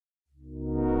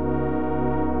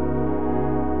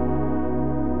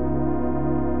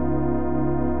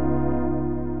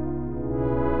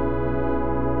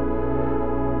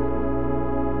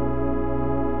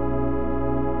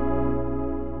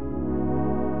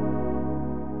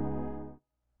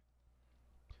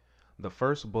The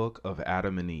first book of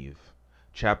Adam and Eve.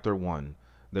 Chapter 1.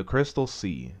 The crystal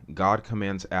sea. God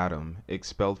commands Adam,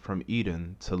 expelled from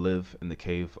Eden, to live in the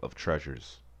cave of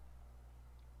treasures.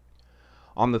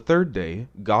 On the third day,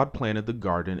 God planted the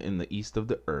garden in the east of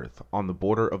the earth, on the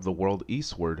border of the world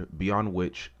eastward, beyond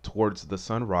which, towards the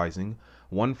sun rising,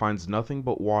 one finds nothing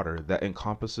but water that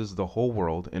encompasses the whole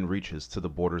world and reaches to the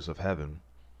borders of heaven.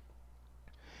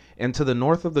 And to the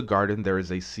north of the garden there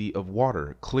is a sea of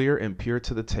water, clear and pure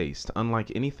to the taste,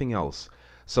 unlike anything else,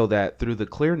 so that through the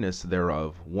clearness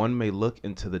thereof one may look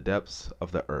into the depths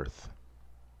of the earth.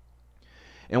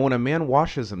 And when a man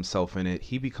washes himself in it,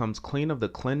 he becomes clean of the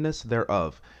cleanness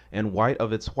thereof, and white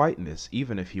of its whiteness,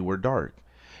 even if he were dark.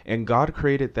 And God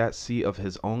created that sea of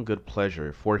his own good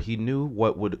pleasure, for he knew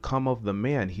what would come of the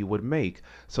man he would make,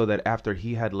 so that after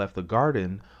he had left the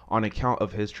garden, on account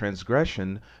of his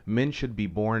transgression, men should be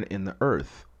born in the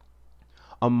earth.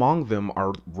 Among them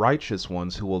are righteous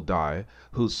ones who will die,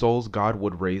 whose souls God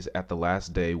would raise at the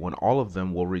last day, when all of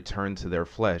them will return to their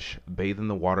flesh, bathe in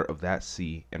the water of that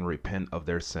sea, and repent of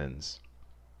their sins.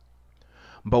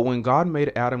 But when God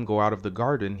made Adam go out of the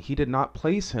garden, he did not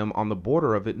place him on the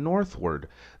border of it northward.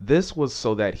 This was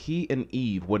so that he and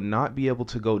Eve would not be able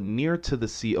to go near to the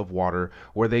sea of water,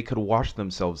 where they could wash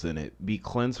themselves in it, be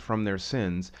cleansed from their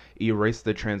sins, erase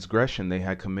the transgression they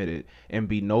had committed, and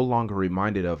be no longer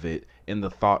reminded of it in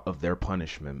the thought of their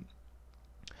punishment.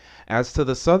 As to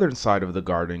the southern side of the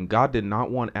garden, God did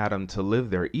not want Adam to live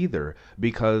there either,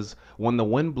 because when the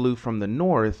wind blew from the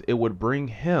north, it would bring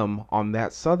him on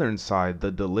that southern side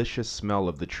the delicious smell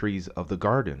of the trees of the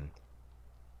garden.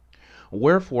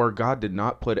 Wherefore God did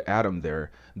not put Adam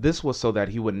there. This was so that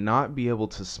he would not be able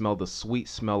to smell the sweet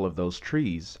smell of those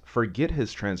trees, forget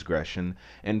his transgression,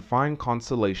 and find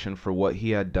consolation for what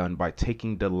he had done by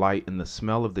taking delight in the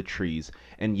smell of the trees,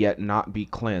 and yet not be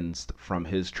cleansed from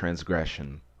his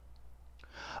transgression.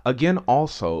 Again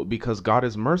also, because God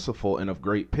is merciful and of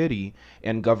great pity,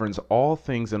 and governs all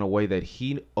things in a way that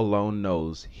he alone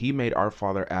knows, he made our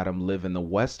father Adam live in the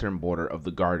western border of the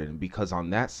garden, because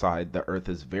on that side the earth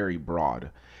is very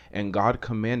broad. And God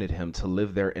commanded him to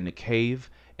live there in a cave,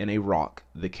 in a rock,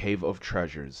 the cave of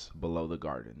treasures, below the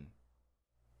garden.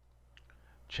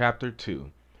 Chapter 2.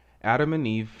 Adam and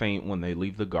Eve faint when they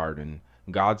leave the garden.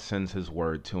 God sends his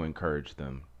word to encourage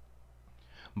them.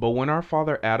 But when our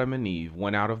father Adam and Eve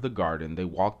went out of the garden, they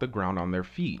walked the ground on their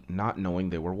feet, not knowing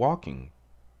they were walking.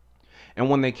 And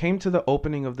when they came to the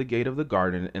opening of the gate of the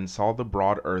garden, and saw the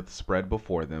broad earth spread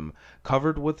before them,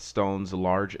 covered with stones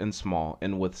large and small,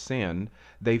 and with sand,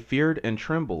 they feared and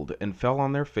trembled, and fell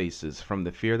on their faces from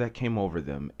the fear that came over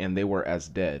them, and they were as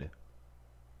dead.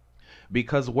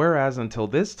 Because whereas until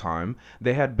this time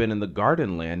they had been in the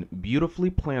garden land, beautifully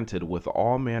planted with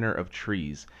all manner of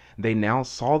trees, they now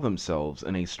saw themselves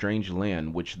in a strange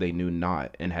land which they knew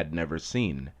not, and had never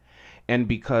seen. And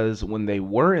because when they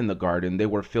were in the garden they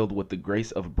were filled with the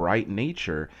grace of bright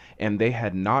nature, and they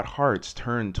had not hearts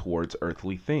turned towards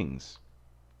earthly things.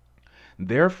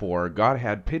 Therefore God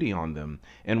had pity on them,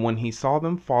 and when he saw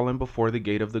them fallen before the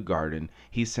gate of the garden,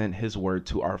 he sent his word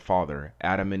to our father,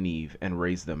 Adam and Eve, and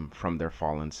raised them from their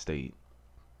fallen state.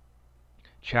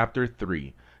 Chapter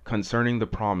 3. Concerning the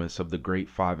promise of the great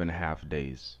 5½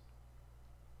 days.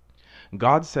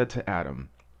 God said to Adam,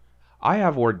 I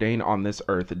have ordained on this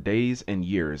earth days and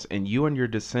years, and you and your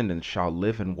descendants shall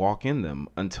live and walk in them,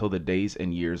 until the days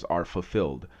and years are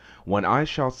fulfilled, when I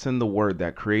shall send the word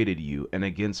that created you, and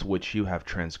against which you have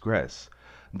transgressed,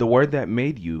 the word that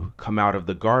made you come out of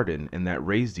the garden, and that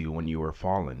raised you when you were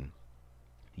fallen.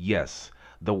 Yes,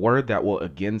 the word that will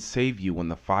again save you when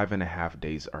the 5½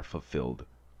 days are fulfilled.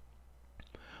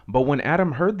 But when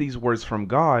Adam heard these words from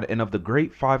God, and of the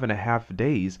great 5½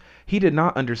 days, he did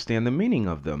not understand the meaning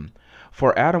of them.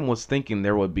 For Adam was thinking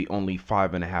there would be only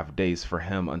 5½ days for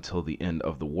him until the end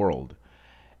of the world.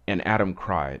 And Adam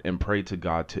cried and prayed to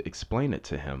God to explain it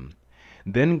to him.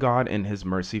 Then God, in his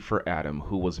mercy for Adam,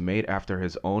 who was made after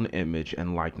his own image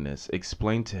and likeness,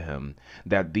 explained to him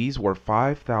that these were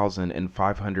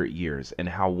 5,500 years, and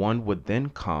how one would then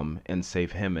come and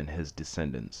save him and his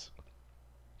descendants.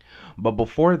 But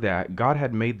before that, God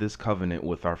had made this covenant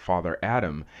with our father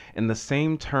Adam in the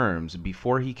same terms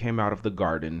before he came out of the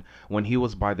garden, when he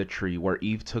was by the tree where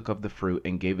Eve took of the fruit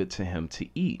and gave it to him to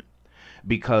eat.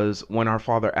 Because when our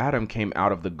father Adam came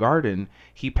out of the garden,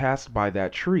 he passed by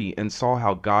that tree and saw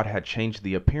how God had changed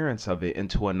the appearance of it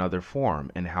into another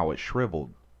form, and how it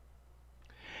shriveled.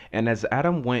 And as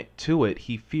Adam went to it,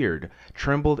 he feared,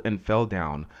 trembled, and fell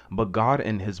down. But God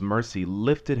in his mercy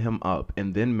lifted him up,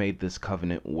 and then made this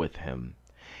covenant with him.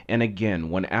 And again,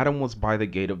 when Adam was by the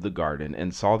gate of the garden,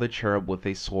 and saw the cherub with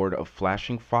a sword of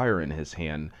flashing fire in his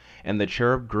hand, and the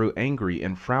cherub grew angry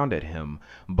and frowned at him,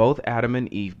 both Adam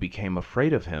and Eve became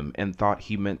afraid of him, and thought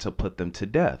he meant to put them to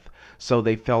death. So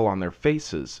they fell on their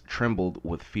faces, trembled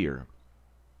with fear.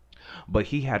 But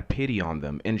he had pity on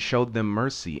them, and showed them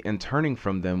mercy, and turning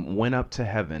from them, went up to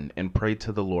heaven, and prayed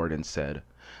to the Lord, and said,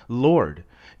 Lord,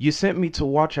 you sent me to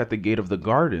watch at the gate of the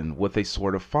garden with a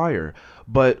sword of fire.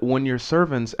 But when your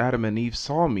servants Adam and Eve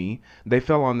saw me, they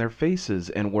fell on their faces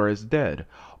and were as dead.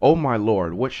 O my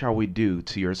Lord, what shall we do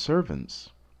to your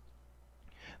servants?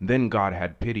 Then God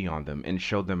had pity on them, and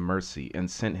showed them mercy, and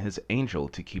sent his angel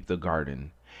to keep the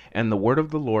garden. And the word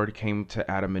of the Lord came to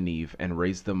Adam and Eve, and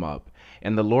raised them up.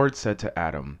 And the Lord said to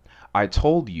Adam, I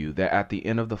told you that at the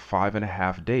end of the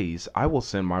 5.5 days I will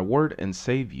send my word and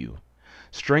save you.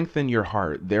 Strengthen your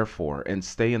heart, therefore, and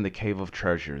stay in the cave of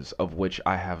treasures, of which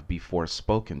I have before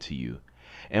spoken to you.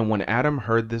 And when Adam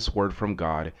heard this word from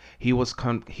God, he was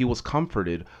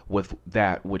comforted with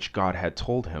that which God had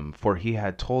told him, for he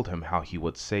had told him how he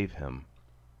would save him.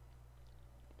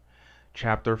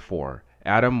 Chapter 4.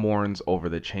 Adam mourns over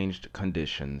the changed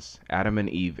conditions. Adam and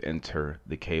Eve enter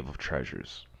the cave of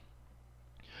treasures.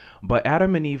 But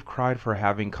Adam and Eve cried for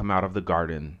having come out of the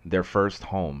garden, their first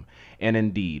home. And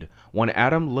indeed, when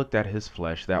Adam looked at his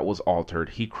flesh that was altered,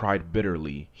 he cried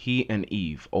bitterly, he and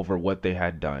Eve, over what they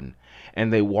had done.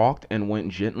 And they walked and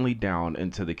went gently down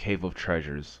into the cave of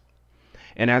treasures.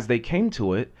 And as they came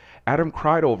to it, Adam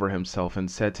cried over himself and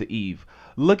said to Eve,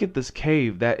 Look at this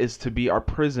cave that is to be our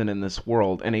prison in this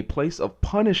world, and a place of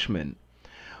punishment.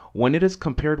 When it is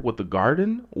compared with the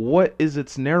garden, what is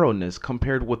its narrowness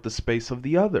compared with the space of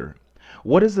the other?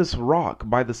 What is this rock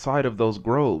by the side of those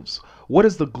groves? What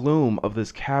is the gloom of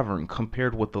this cavern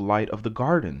compared with the light of the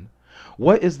garden?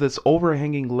 What is this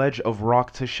overhanging ledge of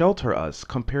rock to shelter us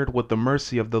compared with the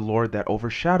mercy of the Lord that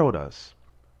overshadowed us?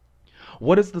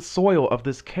 What is the soil of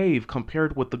this cave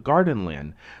compared with the garden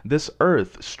land, this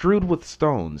earth strewed with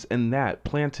stones, and that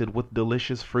planted with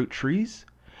delicious fruit trees?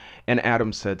 And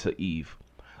Adam said to Eve,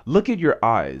 Look at your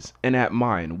eyes, and at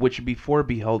mine, which before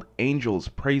beheld angels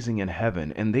praising in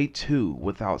heaven, and they too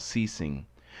without ceasing.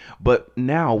 But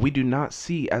now we do not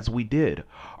see as we did.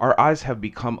 Our eyes have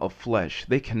become of flesh.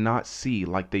 They cannot see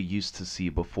like they used to see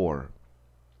before.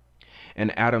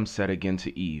 And Adam said again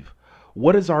to Eve,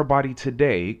 What is our body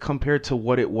today compared to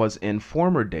what it was in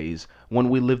former days when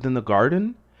we lived in the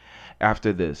garden?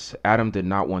 After this, Adam did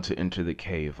not want to enter the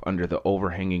cave under the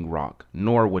overhanging rock,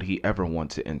 nor would he ever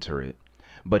want to enter it.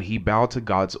 But he bowed to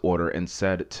God's order and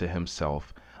said to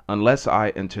himself, Unless I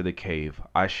enter the cave,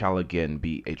 I shall again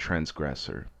be a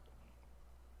transgressor.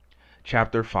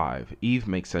 Chapter 5. Eve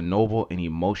makes a noble and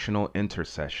emotional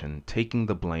intercession, taking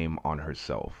the blame on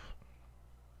herself.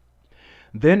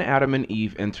 Then Adam and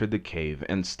Eve entered the cave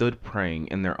and stood praying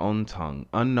in their own tongue,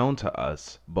 unknown to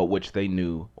us, but which they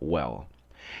knew well.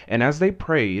 And as they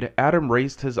prayed, Adam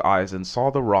raised his eyes and saw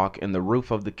the rock in the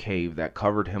roof of the cave that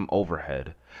covered him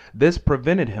overhead. This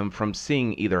prevented him from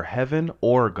seeing either heaven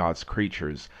or God's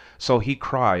creatures. So he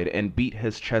cried and beat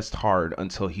his chest hard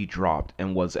until he dropped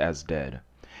and was as dead.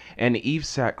 And Eve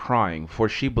sat crying, for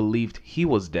she believed he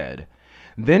was dead.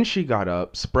 Then she got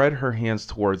up, spread her hands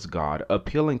towards God,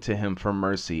 appealing to him for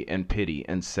mercy and pity,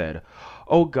 and said,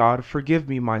 O God, forgive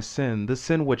me my sin, the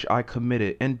sin which I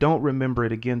committed, and don't remember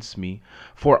it against me.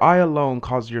 For I alone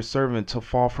caused your servant to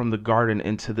fall from the garden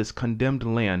into this condemned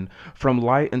land, from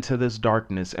light into this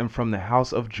darkness, and from the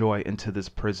house of joy into this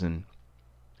prison.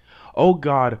 O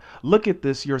God, look at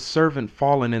this your servant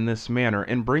fallen in this manner,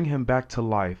 and bring him back to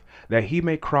life, that he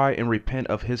may cry and repent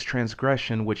of his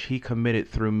transgression which he committed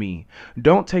through me.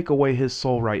 Don't take away his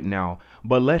soul right now,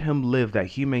 but let him live, that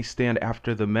he may stand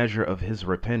after the measure of his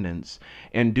repentance,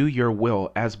 and do your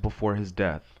will as before his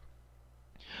death.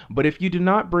 But if you do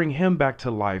not bring him back to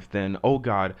life, then, O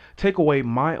God, take away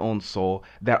my own soul,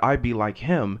 that I be like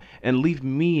him, and leave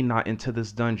me not into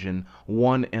this dungeon,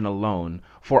 one and alone.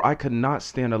 For I could not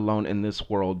stand alone in this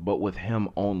world, but with him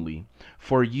only.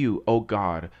 For you, O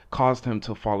God, caused him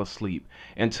to fall asleep,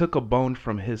 and took a bone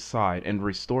from his side, and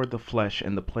restored the flesh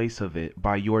in the place of it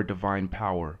by your divine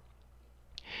power.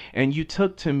 And you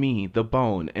took to me the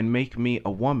bone, and make me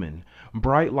a woman,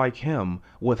 bright like him,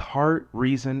 with heart,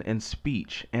 reason, and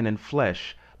speech, and in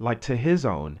flesh like to his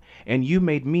own. And you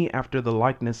made me after the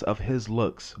likeness of his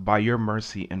looks, by your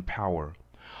mercy and power.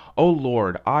 O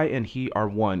Lord, I and he are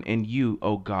one, and you,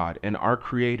 O God, and our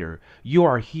Creator, you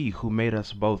are he who made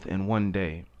us both in one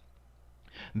day.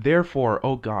 Therefore,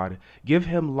 O God, give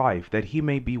him life, that he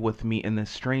may be with me in this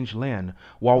strange land,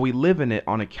 while we live in it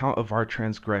on account of our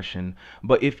transgression.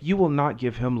 But if you will not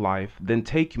give him life, then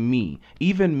take me,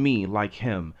 even me, like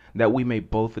him, that we may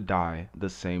both die the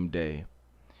same day.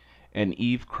 And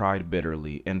Eve cried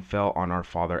bitterly, and fell on our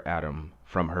father Adam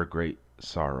from her great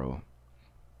sorrow.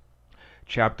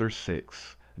 Chapter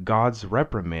 6. God's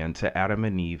reprimand to Adam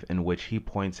and Eve, in which he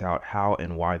points out how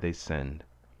and why they sinned.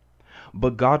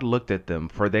 But God looked at them,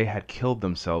 for they had killed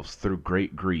themselves through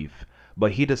great grief,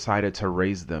 but he decided to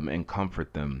raise them and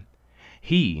comfort them.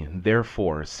 He,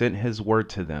 therefore, sent his word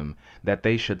to them, that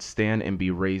they should stand and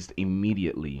be raised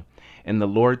immediately. And the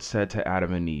Lord said to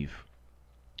Adam and Eve,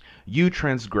 You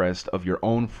transgressed of your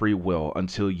own free will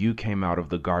until you came out of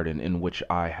the garden in which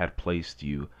I had placed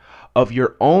you. Of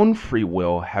your own free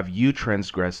will have you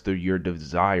transgressed through your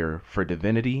desire for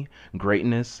divinity,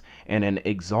 greatness, and an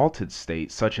exalted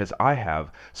state such as I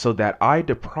have, so that I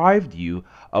deprived you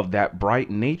of that bright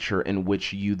nature in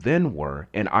which you then were,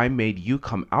 and I made you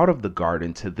come out of the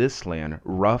garden to this land,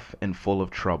 rough and full of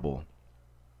trouble.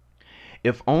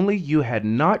 If only you had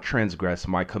not transgressed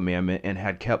my commandment and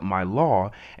had kept my law,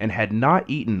 and had not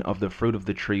eaten of the fruit of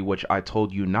the tree which I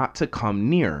told you not to come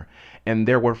near. And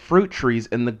there were fruit trees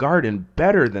in the garden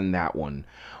better than that one.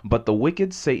 But the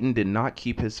wicked Satan did not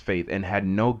keep his faith and had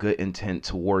no good intent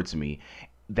towards me,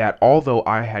 that although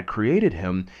I had created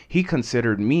him, he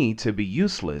considered me to be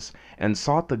useless, and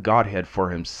sought the Godhead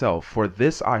for himself. For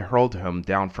this I hurled him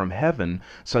down from heaven,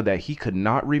 so that he could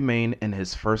not remain in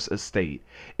his first estate.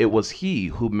 It was he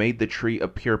who made the tree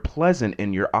appear pleasant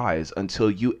in your eyes, until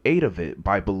you ate of it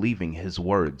by believing his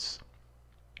words.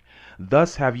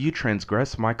 Thus have you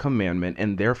transgressed my commandment,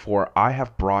 and therefore I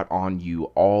have brought on you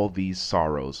all these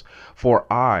sorrows. For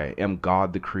I am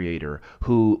God the Creator,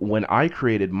 who, when I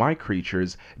created my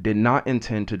creatures, did not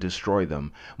intend to destroy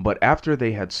them, but after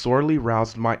they had sorely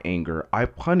roused my anger, I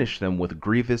punished them with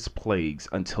grievous plagues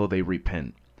until they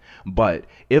repent. But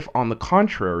if, on the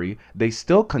contrary, they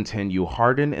still continue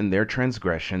hardened in their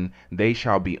transgression, they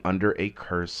shall be under a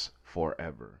curse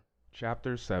forever.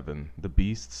 Chapter 7. The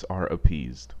beasts are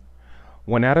appeased.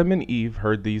 When Adam and Eve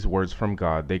heard these words from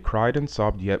God, they cried and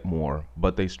sobbed yet more,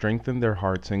 but they strengthened their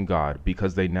hearts in God,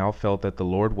 because they now felt that the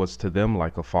Lord was to them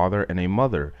like a father and a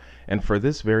mother, and for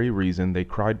this very reason they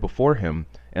cried before him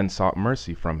and sought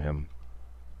mercy from him.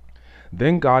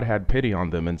 Then God had pity on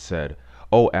them and said,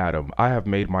 O Adam, I have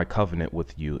made my covenant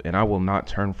with you, and I will not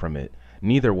turn from it,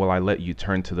 neither will I let you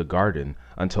turn to the garden,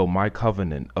 until my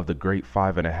covenant of the great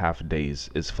 5.5 days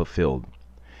is fulfilled.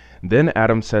 Then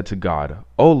Adam said to God,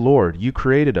 O Lord, you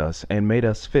created us and made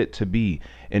us fit to be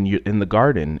in the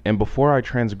garden, and before I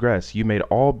transgress, you made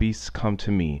all beasts come to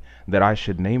me, that I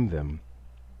should name them.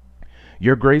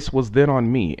 Your grace was then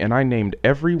on me, and I named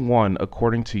every one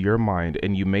according to your mind,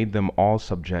 and you made them all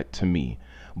subject to me.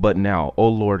 But now, O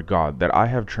Lord God, that I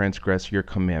have transgressed your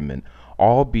commandment,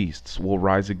 all beasts will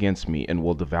rise against me and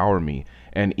will devour me,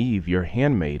 and Eve, your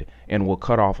handmaid, and will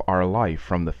cut off our life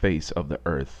from the face of the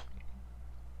earth.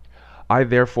 I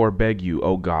therefore beg you,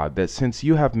 O God, that since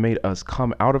you have made us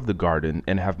come out of the garden,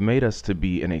 and have made us to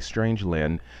be in a strange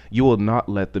land, you will not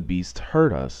let the beasts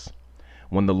hurt us.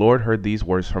 When the Lord heard these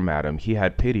words from Adam, he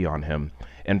had pity on him,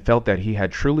 and felt that he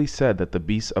had truly said that the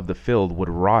beasts of the field would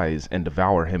rise and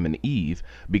devour him and Eve,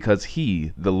 because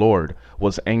he, the Lord,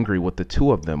 was angry with the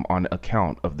two of them on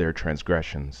account of their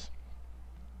transgressions.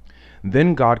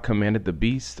 Then God commanded the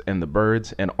beasts and the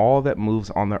birds and all that moves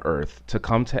on the earth to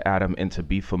come to Adam and to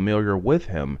be familiar with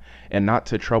him, and not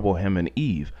to trouble him and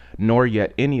Eve, nor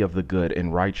yet any of the good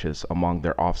and righteous among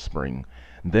their offspring.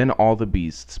 Then all the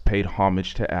beasts paid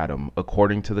homage to Adam,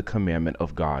 according to the commandment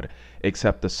of God,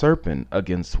 except the serpent,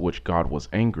 against which God was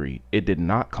angry. It did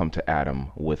not come to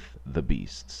Adam with the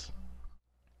beasts.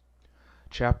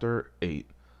 Chapter 8.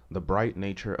 The bright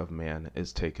nature of man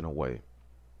is taken away.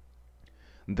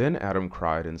 Then Adam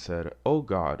cried and said, O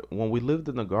God, when we lived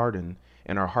in the garden,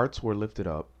 and our hearts were lifted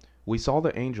up, we saw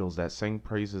the angels that sang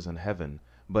praises in heaven,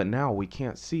 but now we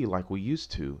can't see like we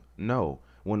used to. No,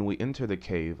 when we enter the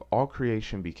cave, all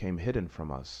creation became hidden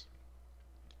from us.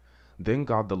 Then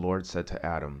God the Lord said to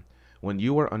Adam, When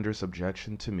you were under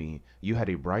subjection to me, you had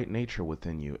a bright nature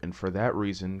within you, and for that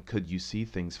reason could you see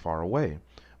things far away.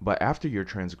 But after your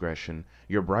transgression,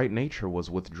 your bright nature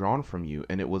was withdrawn from you,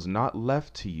 and it was not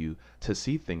left to you to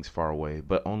see things far away,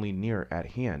 but only near at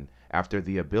hand, after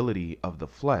the ability of the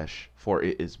flesh, for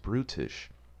it is brutish.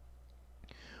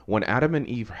 When Adam and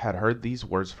Eve had heard these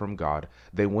words from God,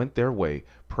 they went their way,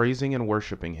 praising and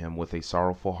worshiping him with a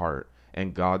sorrowful heart,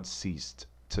 and God ceased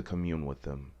to commune with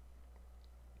them.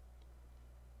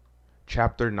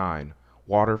 Chapter 9.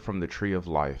 water from the tree of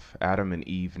life, Adam and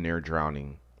Eve near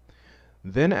drowning.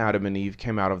 Then Adam and Eve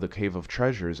came out of the cave of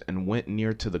treasures and went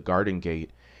near to the garden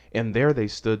gate, and there they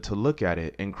stood to look at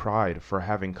it and cried for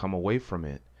having come away from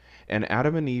it. And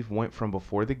Adam and Eve went from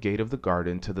before the gate of the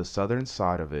garden to the southern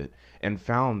side of it, and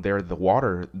found there the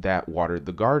water that watered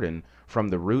the garden from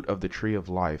the root of the tree of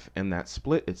life, and that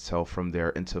split itself from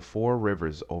there into 4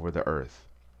 rivers over the earth.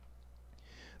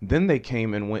 Then they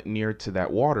came and went near to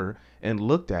that water, and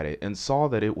looked at it, and saw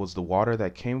that it was the water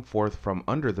that came forth from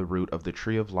under the root of the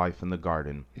tree of life in the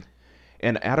garden.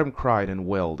 And Adam cried and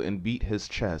wailed, and beat his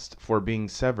chest, for being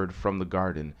severed from the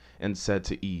garden, and said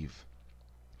to Eve,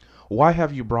 Why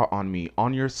have you brought on me,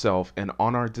 on yourself, and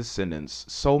on our descendants,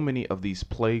 so many of these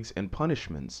plagues and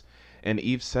punishments? And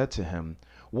Eve said to him,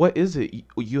 What is it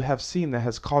you have seen that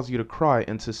has caused you to cry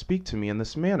and to speak to me in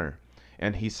this manner?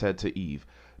 And he said to Eve,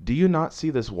 Do you not see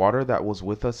this water that was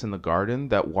with us in the garden,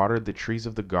 that watered the trees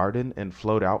of the garden and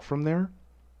flowed out from there?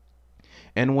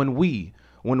 And when we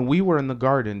were in the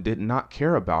garden, did not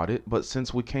care about it, but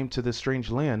since we came to this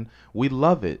strange land, we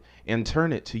love it and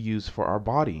turn it to use for our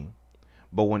body.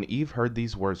 But when Eve heard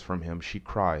these words from him, she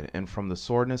cried, and from the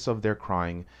soreness of their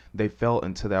crying, they fell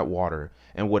into that water,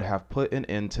 and would have put an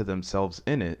end to themselves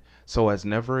in it, so as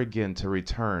never again to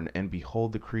return and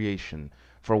behold the creation.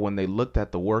 For when they looked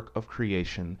at the work of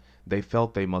creation, they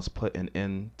felt they must put an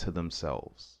end to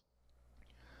themselves.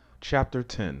 Chapter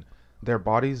 10. Their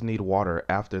bodies need water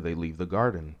after they leave the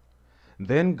garden.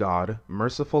 Then God,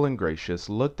 merciful and gracious,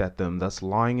 looked at them thus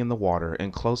lying in the water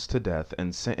and close to death,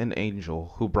 and sent an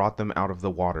angel, who brought them out of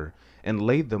the water, and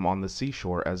laid them on the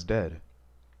seashore as dead.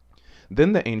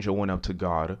 Then the angel went up to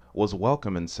God, was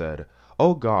welcome, and said,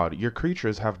 O God, your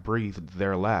creatures have breathed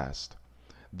their last.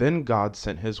 Then God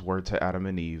sent his word to Adam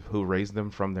and Eve, who raised them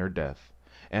from their death.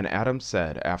 And Adam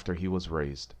said after he was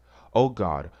raised, O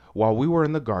God, while we were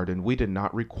in the garden, we did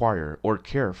not require or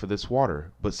care for this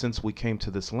water, but since we came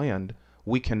to this land,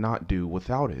 we cannot do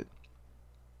without it.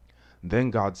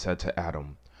 Then God said to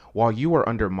Adam, While you were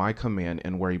under my command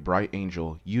and were a bright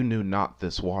angel, you knew not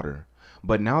this water.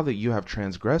 But now that you have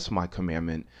transgressed my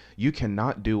commandment, you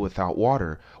cannot do without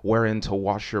water, wherein to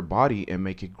wash your body and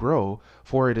make it grow,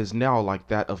 for it is now like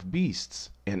that of beasts,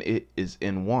 and it is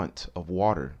in want of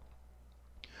water.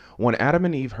 When Adam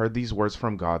and Eve heard these words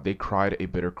from God, they cried a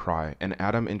bitter cry, and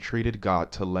Adam entreated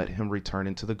God to let him return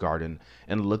into the garden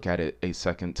and look at it a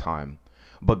second time.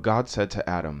 But God said to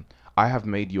Adam, I have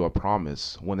made you a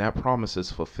promise. When that promise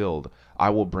is fulfilled, I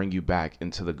will bring you back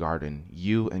into the garden,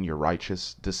 you and your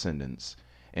righteous descendants.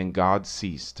 And God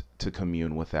ceased to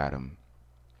commune with Adam.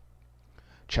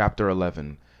 Chapter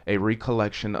 11. A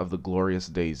recollection of the glorious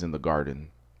days in the garden.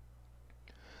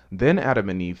 Then Adam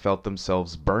and Eve felt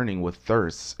themselves burning with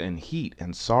thirst and heat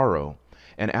and sorrow.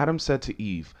 And Adam said to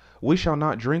Eve, We shall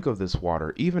not drink of this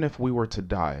water, even if we were to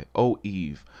die. O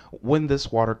Eve, when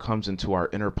this water comes into our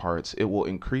inner parts, it will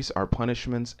increase our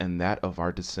punishments and that of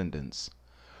our descendants.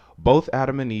 Both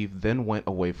Adam and Eve then went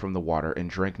away from the water and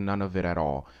drank none of it at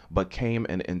all, but came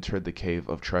and entered the cave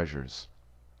of treasures.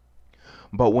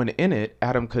 But when in it,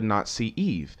 Adam could not see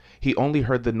Eve. He only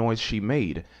heard the noise she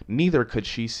made. Neither could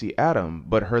she see Adam,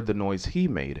 but heard the noise he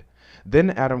made. Then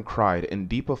Adam cried in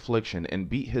deep affliction and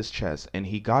beat his chest, and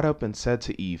he got up and said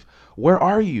to Eve, Where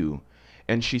are you?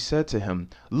 And she said to him,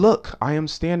 Look, I am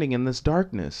standing in this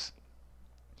darkness.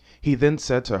 He then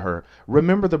said to her,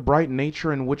 Remember the bright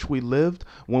nature in which we lived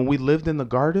when we lived in the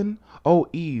garden? O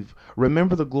Eve,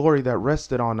 remember the glory that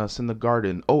rested on us in the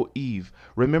garden. O Eve,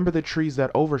 remember the trees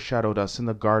that overshadowed us in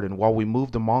the garden while we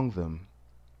moved among them.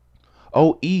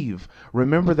 O Eve,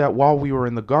 remember that while we were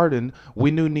in the garden,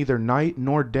 we knew neither night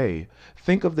nor day.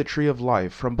 Think of the tree of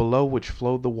life, from below which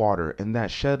flowed the water, and that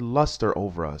shed luster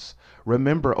over us.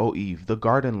 Remember, O Eve, the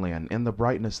garden land and the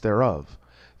brightness thereof.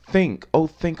 Think, oh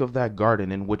think of that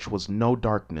garden in which was no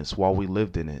darkness while we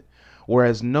lived in it.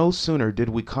 Whereas no sooner did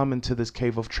we come into this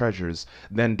cave of treasures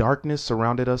than darkness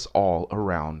surrounded us all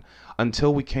around,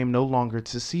 until we came no longer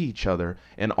to see each other,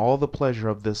 and all the pleasure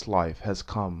of this life has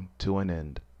come to an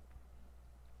end.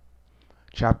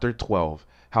 Chapter 12.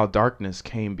 How darkness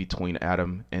came between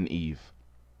Adam and Eve.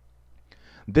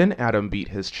 Then Adam beat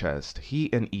his chest,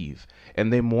 he and Eve,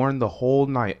 and they mourned the whole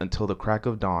night until the crack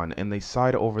of dawn, and they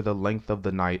sighed over the length of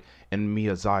the night in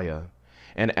Mezaiah.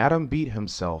 And Adam beat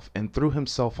himself, and threw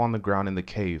himself on the ground in the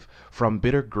cave, from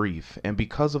bitter grief, and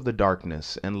because of the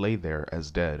darkness, and lay there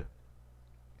as dead.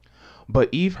 But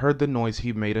Eve heard the noise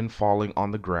he made in falling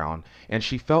on the ground, and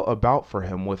she felt about for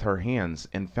him with her hands,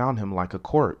 and found him like a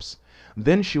corpse.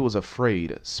 Then she was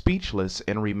afraid, speechless,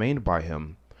 and remained by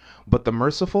him. But the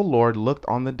merciful Lord looked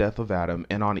on the death of Adam,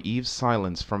 and on Eve's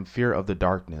silence from fear of the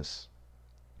darkness.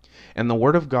 And the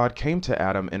word of God came to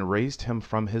Adam and raised him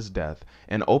from his death,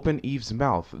 and opened Eve's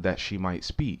mouth that she might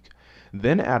speak.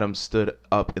 Then Adam stood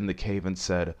up in the cave and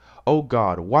said, O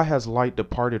God, why has light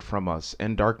departed from us,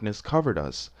 and darkness covered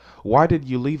us? Why did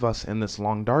you leave us in this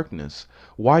long darkness?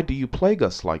 Why do you plague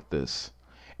us like this?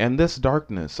 And this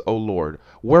darkness, O Lord,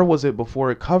 where was it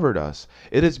before it covered us?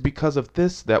 It is because of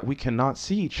this that we cannot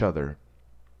see each other.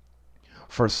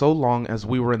 For so long as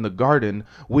we were in the garden,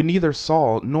 we neither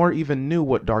saw nor even knew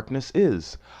what darkness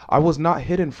is. I was not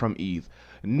hidden from Eve,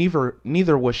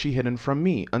 neither was she hidden from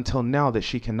me, until now that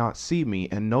she cannot see me,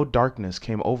 and no darkness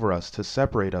came over us to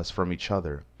separate us from each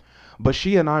other. But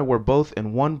she and I were both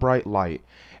in one bright light.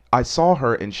 I saw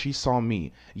her and she saw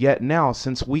me. Yet now,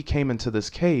 since we came into this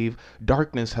cave,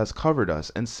 darkness has covered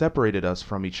us and separated us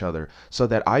from each other, so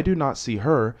that I do not see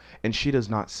her, and she does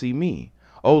not see me.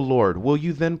 O Lord, will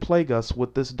you then plague us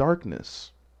with this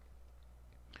darkness?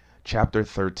 Chapter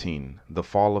 13. The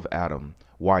Fall of Adam.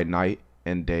 Why night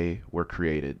and day were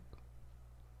created.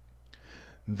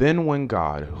 Then when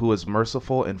God, who is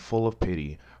merciful and full of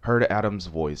pity, heard Adam's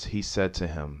voice, he said to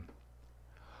him,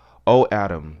 O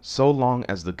Adam, so long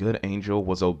as the good angel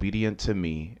was obedient to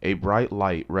me, a bright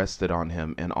light rested on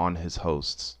him and on his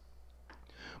hosts.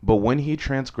 But when he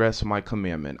transgressed my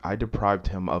commandment, I deprived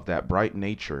him of that bright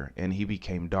nature, and he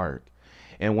became dark.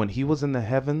 And when he was in the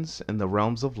heavens, in the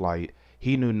realms of light,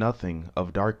 he knew nothing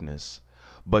of darkness.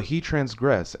 But he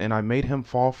transgressed, and I made him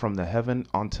fall from the heaven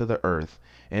onto the earth,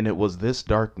 and it was this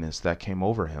darkness that came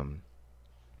over him.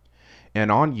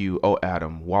 And on you, O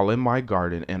Adam, while in my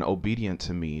garden and obedient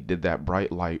to me, did that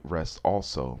bright light rest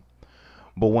also.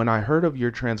 But when I heard of your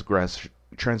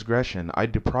transgression, I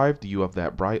deprived you of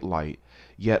that bright light.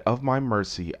 Yet of my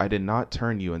mercy I did not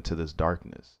turn you into this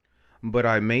darkness, but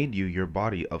I made you your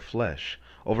body of flesh,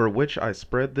 over which I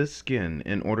spread this skin,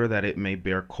 in order that it may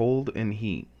bear cold and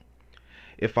heat.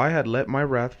 If I had let my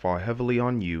wrath fall heavily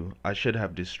on you, I should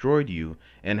have destroyed you,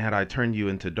 and had I turned you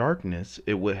into darkness,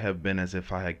 it would have been as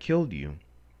if I had killed you.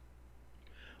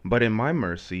 But in my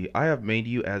mercy I have made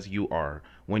you as you are.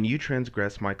 When you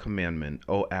transgressed my commandment,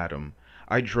 O Adam,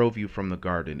 I drove you from the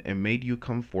garden, and made you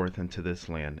come forth into this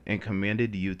land, and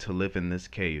commanded you to live in this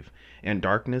cave, and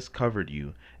darkness covered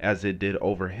you, as it did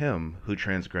over him who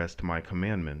transgressed my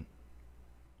commandment.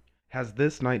 Has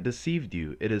this night deceived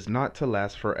you? It is not to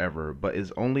last forever, but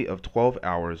is only of 12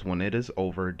 hours. When it is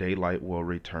over, daylight will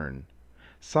return.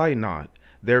 Sigh not,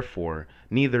 therefore,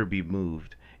 neither be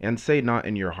moved, and say not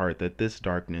in your heart that this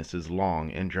darkness is long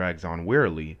and drags on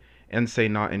wearily, and say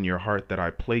not in your heart that I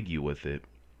plague you with it.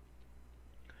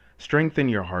 Strengthen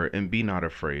your heart and be not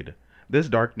afraid. This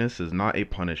darkness is not a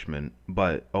punishment,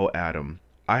 but, O Adam,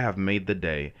 I have made the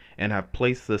day, and have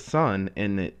placed the sun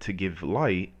in it to give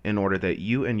light, in order that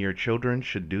you and your children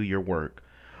should do your work.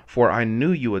 For I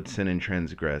knew you would sin and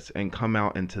transgress, and come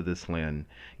out into this land.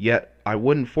 Yet I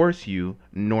wouldn't force you,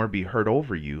 nor be heard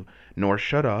over you, nor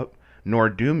shut up, nor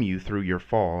doom you through your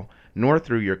fall, nor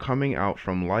through your coming out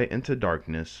from light into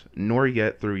darkness, nor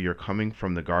yet through your coming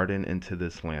from the garden into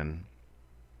this land.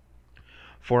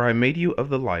 For I made you of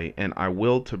the light, and I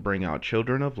willed to bring out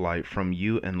children of light from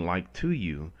you and like to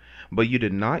you. But you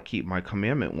did not keep my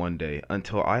commandment one day,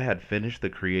 until I had finished the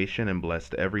creation and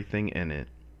blessed everything in it.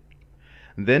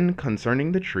 Then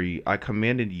concerning the tree, I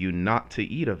commanded you not to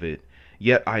eat of it.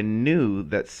 Yet I knew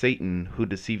that Satan, who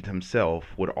deceived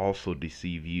himself, would also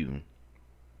deceive you.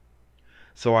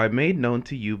 So I made known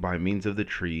to you by means of the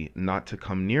tree not to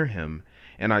come near him,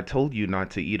 and I told you not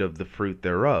to eat of the fruit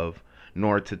thereof,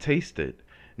 nor to taste it,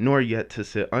 nor yet to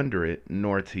sit under it,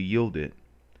 nor to yield it.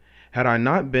 Had I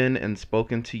not been and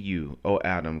spoken to you, O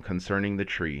Adam, concerning the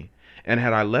tree, and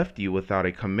had I left you without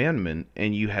a commandment,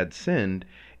 and you had sinned,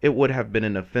 it would have been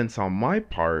an offense on my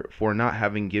part, for not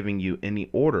having given you any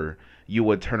order, you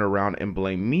would turn around and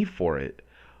blame me for it.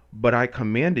 But I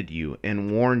commanded you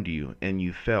and warned you, and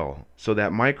you fell, so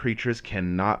that my creatures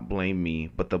cannot blame me,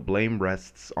 but the blame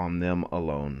rests on them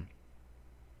alone.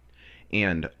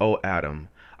 And, O Adam,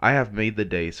 I have made the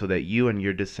day so that you and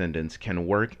your descendants can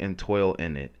work and toil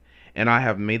in it, and I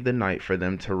have made the night for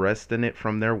them to rest in it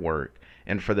from their work,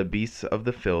 and for the beasts of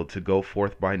the field to go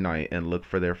forth by night and look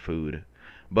for their food.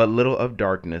 But little of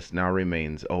darkness now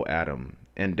remains, O Adam,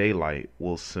 and daylight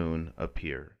will soon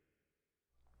appear.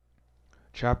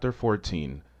 Chapter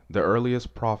 14. The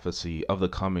earliest prophecy of the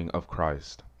coming of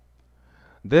Christ.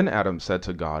 Then Adam said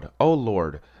to God, O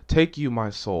Lord, take you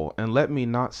my soul, and let me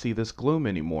not see this gloom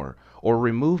any more, or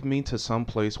remove me to some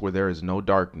place where there is no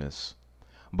darkness.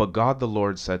 But God the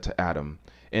Lord said to Adam,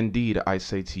 Indeed I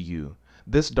say to you,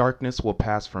 This darkness will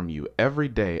pass from you every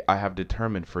day I have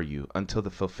determined for you until the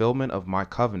fulfillment of my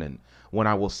covenant, when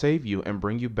I will save you and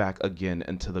bring you back again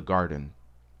into the garden,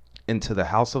 into the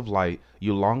house of light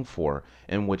you long for,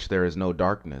 in which there is no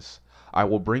darkness. I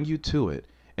will bring you to it,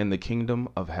 in the kingdom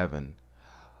of heaven.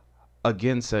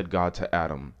 Again said God to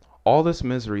Adam, all this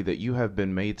misery that you have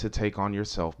been made to take on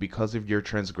yourself because of your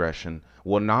transgression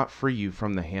will not free you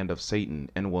from the hand of Satan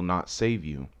and will not save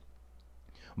you.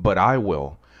 But I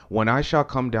will, when I shall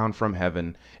come down from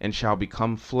heaven, and shall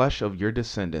become flesh of your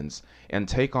descendants, and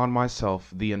take on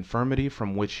myself the infirmity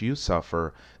from which you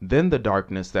suffer, then the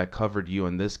darkness that covered you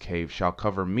in this cave shall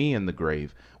cover me in the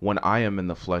grave, when I am in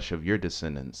the flesh of your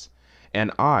descendants. And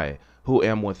I, who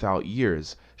am without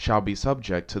years, shall be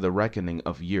subject to the reckoning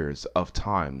of years, of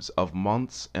times, of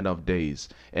months, and of days,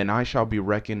 and I shall be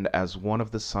reckoned as one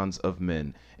of the sons of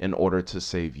men, in order to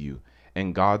save you.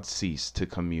 And God ceased to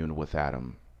commune with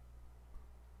Adam.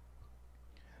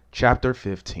 Chapter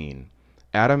 15.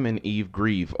 Adam and Eve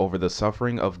grieve over the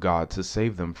suffering of God to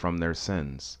save them from their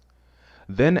sins.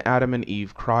 Then Adam and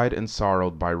Eve cried and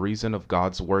sorrowed by reason of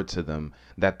God's word to them,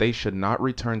 that they should not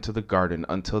return to the garden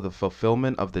until the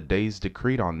fulfillment of the days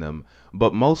decreed on them,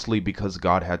 but mostly because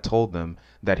God had told them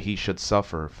that he should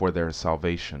suffer for their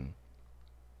salvation.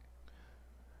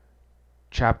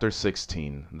 Chapter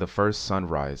 16. The first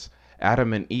sunrise.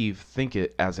 Adam and Eve think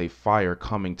it as a fire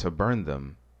coming to burn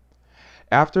them.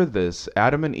 After this,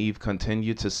 Adam and Eve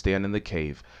continued to stand in the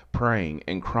cave, praying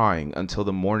and crying until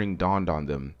the morning dawned on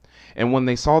them. And when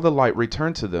they saw the light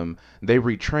return to them, they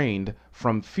retrained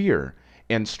from fear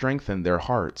and strengthened their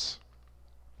hearts.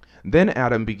 Then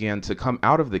Adam began to come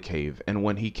out of the cave, and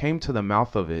when he came to the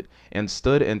mouth of it, and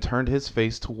stood and turned his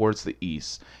face towards the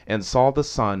east, and saw the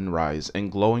sun rise in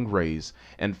glowing rays,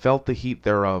 and felt the heat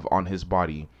thereof on his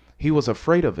body, he was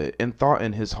afraid of it, and thought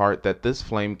in his heart that this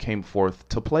flame came forth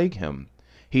to plague him.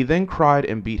 He then cried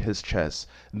and beat his chest.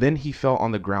 Then he fell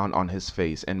on the ground on his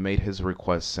face, and made his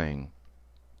request, saying,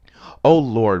 O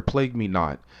Lord, plague me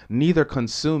not, neither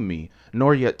consume me,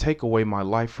 nor yet take away my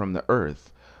life from the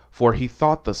earth. For he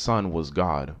thought the sun was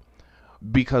God.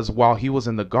 Because while he was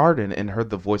in the garden, and heard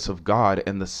the voice of God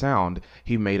and the sound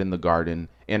he made in the garden,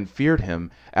 and feared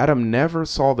him, Adam never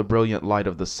saw the brilliant light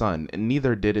of the sun, and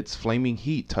neither did its flaming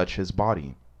heat touch his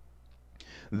body.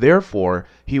 Therefore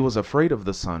he was afraid of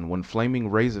the sun when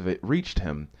flaming rays of it reached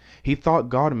him. He thought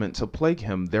God meant to plague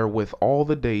him therewith all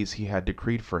the days he had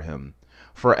decreed for him.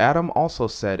 For Adam also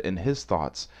said in his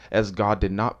thoughts, as God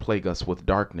did not plague us with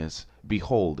darkness,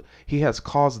 behold, he has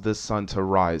caused this sun to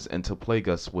rise and to plague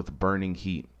us with burning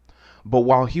heat. But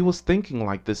while he was thinking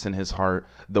like this in his heart,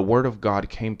 the word of God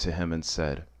came to him and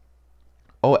said,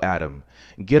 O Adam,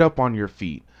 get up on your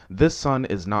feet. This sun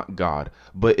is not God,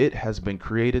 but it has been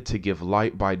created to give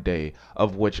light by day,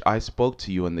 of which I spoke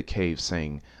to you in the cave,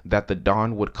 saying that the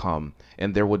dawn would come,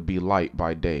 and there would be light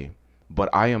by day. But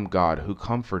I am God who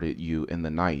comforted you in the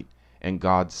night, and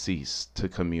God ceased to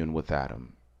commune with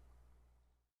Adam.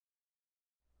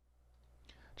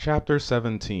 Chapter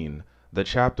 17. The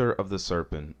chapter of the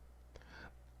serpent.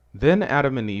 Then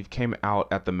Adam and Eve came out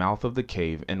at the mouth of the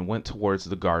cave and went towards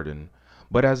the garden.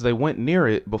 But as they went near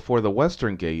it, before the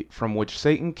western gate, from which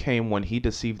Satan came when he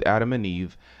deceived Adam and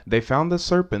Eve, they found the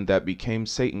serpent that became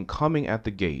Satan coming at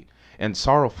the gate, and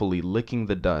sorrowfully licking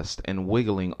the dust, and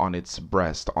wiggling on its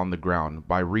breast on the ground,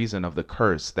 by reason of the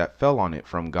curse that fell on it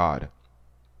from God.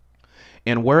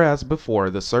 And whereas before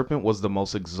the serpent was the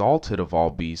most exalted of all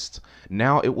beasts,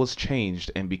 now it was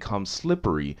changed and become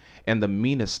slippery, and the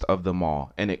meanest of them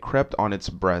all, and it crept on its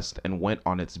breast, and went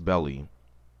on its belly.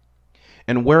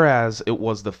 And whereas it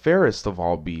was the fairest of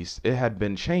all beasts, it had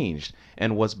been changed,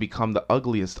 and was become the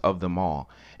ugliest of them all.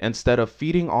 Instead of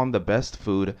feeding on the best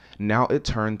food, now it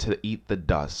turned to eat the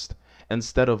dust.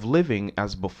 Instead of living,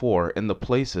 as before, in the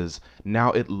places,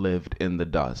 now it lived in the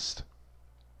dust.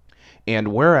 And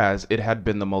whereas it had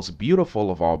been the most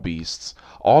beautiful of all beasts,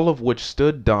 all of which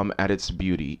stood dumb at its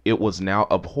beauty, it was now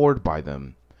abhorred by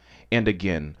them. And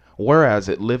again, whereas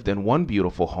it lived in one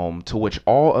beautiful home, to which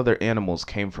all other animals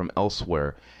came from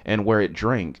elsewhere, and where it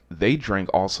drank, they drank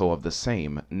also of the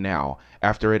same. Now,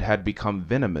 after it had become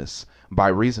venomous, by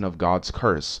reason of God's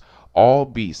curse, all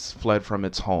beasts fled from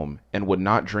its home, and would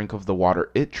not drink of the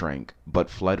water it drank, but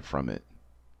fled from it.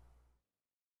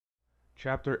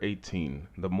 Chapter 18.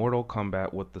 The mortal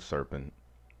combat with the serpent.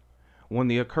 When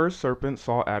the accursed serpent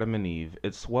saw Adam and Eve,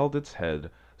 it swelled its head,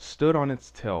 stood on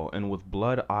its tail, and with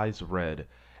blood eyes red,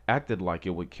 acted like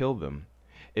it would kill them.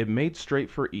 It made straight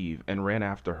for Eve, and ran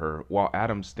after her, while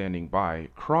Adam, standing by,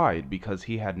 cried because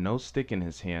he had no stick in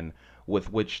his hand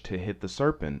with which to hit the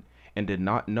serpent, and did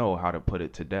not know how to put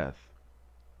it to death.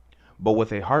 But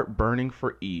with a heart burning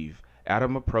for Eve,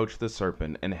 Adam approached the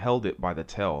serpent and held it by the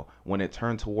tail when it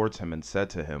turned towards him and said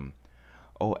to him,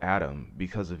 O Adam,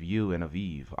 because of you and of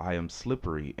Eve, I am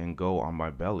slippery and go on my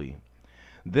belly.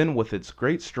 Then with its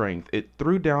great strength it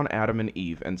threw down Adam and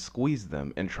Eve and squeezed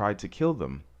them and tried to kill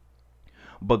them.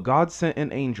 But God sent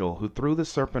an angel who threw the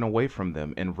serpent away from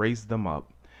them and raised them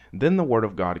up. Then the word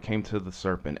of God came to the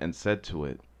serpent and said to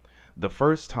it, The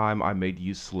first time I made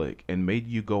you slick and made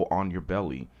you go on your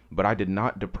belly, but I did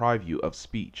not deprive you of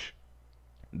speech.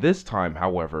 This time,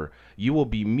 however, you will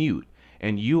be mute,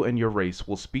 and you and your race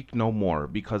will speak no more,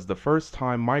 because the first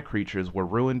time my creatures were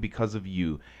ruined because of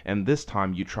you, and this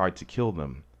time you tried to kill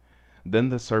them. Then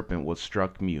the serpent was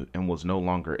struck mute and was no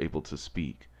longer able to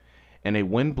speak. And a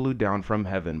wind blew down from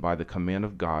heaven by the command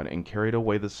of God and carried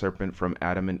away the serpent from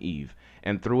Adam and Eve,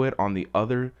 and threw it on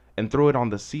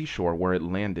the seashore where it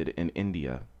landed in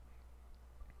India.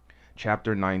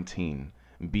 Chapter 19.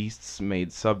 Beasts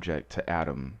made subject to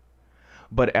Adam.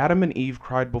 But Adam and Eve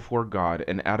cried before God,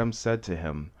 and Adam said to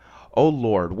him, O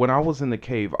Lord, when I was in the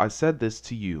cave, I said this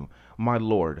to you, My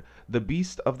Lord, the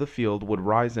beasts of the field would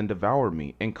rise and devour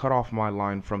me, and cut off my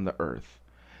line from the earth.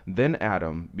 Then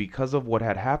Adam, because of what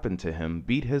had happened to him,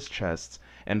 beat his chest,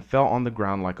 and fell on the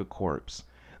ground like a corpse.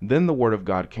 Then the word of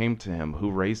God came to him, who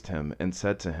raised him, and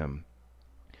said to him,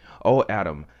 O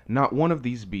Adam, not one of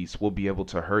these beasts will be able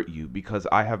to hurt you, because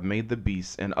I have made the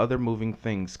beasts and other moving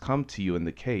things come to you in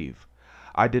the cave.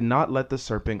 I did not let the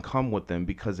serpent come with them,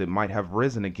 because it might have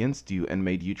risen against you and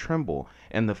made you tremble,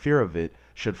 and the fear of it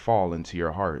should fall into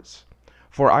your hearts.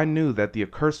 For I knew that the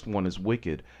accursed one is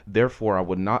wicked, therefore I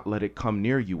would not let it come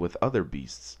near you with other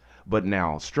beasts. But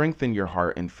now strengthen your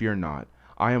heart and fear not.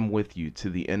 I am with you to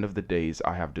the end of the days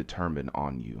I have determined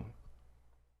on you.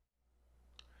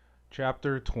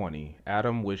 Chapter 20.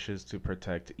 Adam wishes to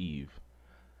protect Eve.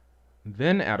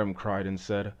 Then Adam cried and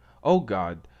said, O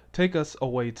God, take us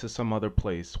away to some other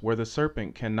place, where the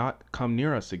serpent cannot come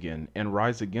near us again, and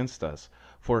rise against us,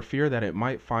 for fear that it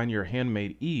might find your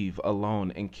handmaid Eve alone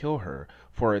and kill her,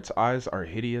 for its eyes are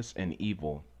hideous and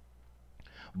evil.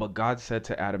 But God said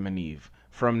to Adam and Eve,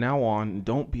 From now on,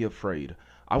 don't be afraid.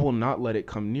 I will not let it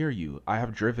come near you. I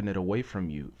have driven it away from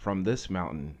you, from this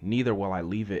mountain, neither will I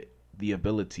leave it the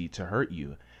ability to hurt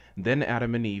you. Then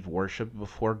Adam and Eve worshipped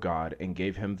before God and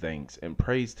gave him thanks and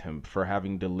praised him for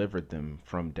having delivered them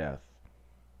from death.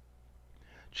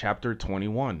 Chapter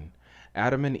 21.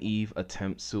 Adam and Eve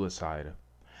attempt suicide.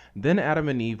 Then Adam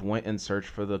and Eve went and searched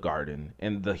for the garden,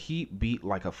 and the heat beat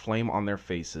like a flame on their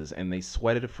faces, and they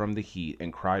sweated from the heat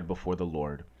and cried before the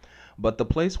Lord. But the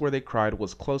place where they cried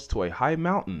was close to a high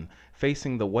mountain,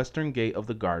 facing the western gate of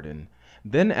the garden.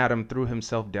 Then Adam threw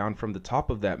himself down from the top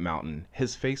of that mountain.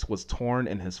 His face was torn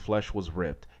and his flesh was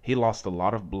ripped. He lost a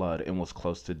lot of blood and was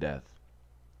close to death.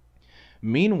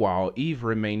 Meanwhile, Eve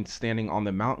remained standing on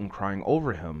the mountain crying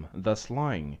over him, thus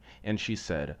lying. And she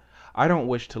said, I don't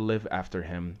wish to live after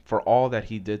him, for all that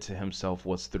he did to himself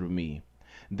was through me.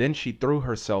 Then she threw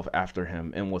herself after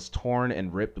him and was torn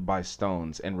and ripped by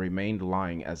stones and remained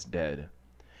lying as dead.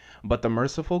 But the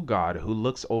merciful God, who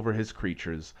looks over his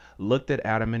creatures, looked at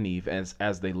Adam and Eve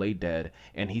as they lay dead,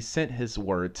 and he sent his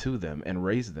word to them and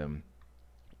raised them,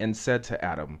 and said to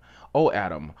Adam, O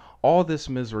Adam, all this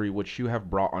misery which you have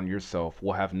brought on yourself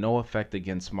will have no effect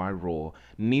against my rule,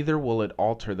 neither will it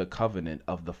alter the covenant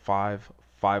of the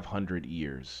 500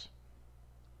 years.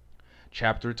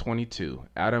 Chapter 22.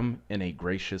 Adam in a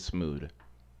gracious mood.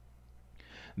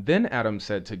 Then Adam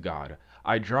said to God,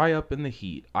 I dry up in the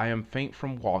heat, I am faint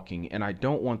from walking, and I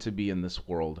don't want to be in this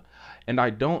world, and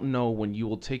I don't know when you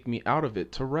will take me out of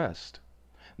it to rest.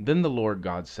 Then the Lord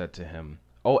God said to him,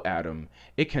 O Adam,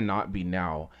 it cannot be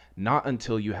now, not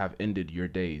until you have ended your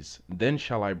days. Then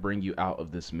shall I bring you out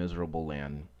of this miserable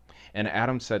land. And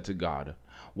Adam said to God,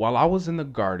 While I was in the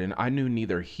garden, I knew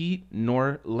neither heat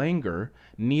nor languor,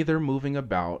 neither moving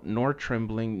about, nor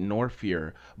trembling, nor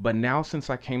fear. But now since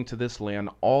I came to this land,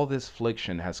 all this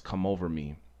affliction has come over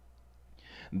me.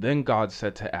 Then God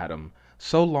said to Adam,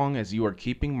 So long as you are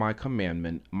keeping my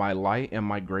commandment, my light and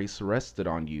my grace rested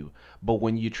on you. But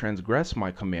when you transgressed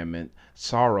my commandment,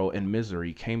 sorrow and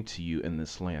misery came to you in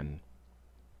this land.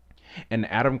 And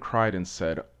Adam cried and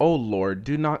said, O Lord,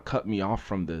 do not cut me off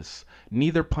from this,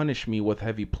 neither punish me with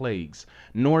heavy plagues,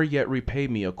 nor yet repay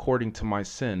me according to my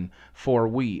sin, for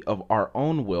we, of our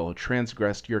own will,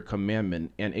 transgressed your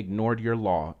commandment and ignored your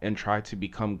law, and tried to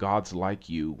become gods like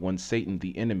you, when Satan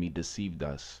the enemy deceived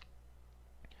us.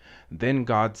 Then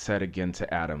God said again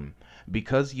to Adam,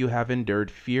 "Because you have endured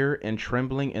fear and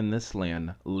trembling in this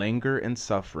land, languor and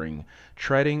suffering,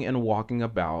 treading and walking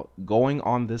about, going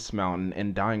on this mountain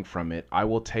and dying from it, I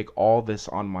will take all this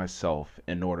on myself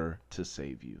in order to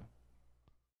save you."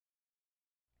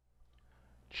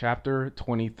 Chapter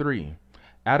 23.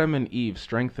 Adam and Eve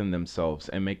strengthen themselves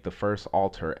and make the first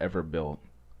altar ever built.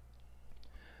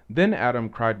 Then Adam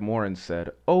cried more and said,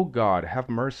 "O God, have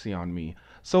mercy on me,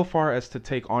 so far as to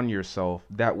take on yourself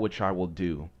that which I will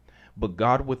do." But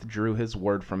God withdrew his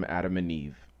word from Adam and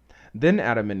Eve. Then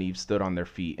Adam and Eve stood on their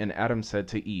feet, and Adam said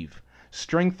to Eve,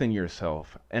 "Strengthen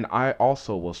yourself, and I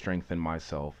also will strengthen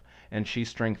myself." And she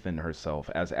strengthened herself,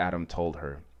 as Adam told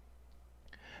her.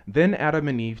 Then Adam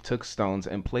and Eve took stones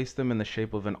and placed them in the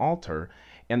shape of an altar,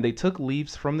 and they took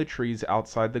leaves from the trees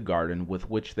outside the garden, with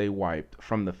which they wiped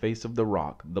from the face of the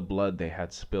rock the blood they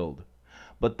had spilled.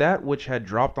 But that which had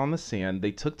dropped on the sand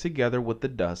they took together with the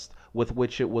dust with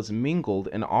which it was mingled,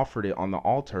 and offered it on the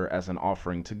altar as an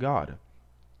offering to God.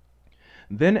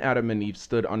 Then Adam and Eve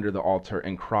stood under the altar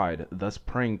and cried, thus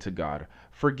praying to God,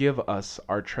 "Forgive us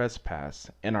our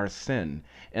trespass and our sin,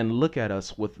 and look at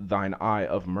us with thine eye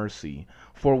of mercy.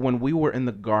 For when we were in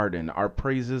the garden, our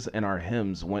praises and our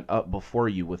hymns went up before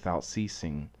you without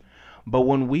ceasing. But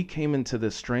when we came into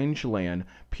this strange land,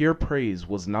 pure praise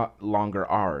was not longer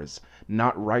ours,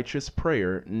 not righteous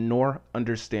prayer, nor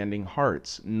understanding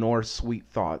hearts, nor sweet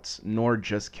thoughts, nor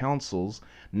just counsels,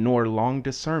 nor long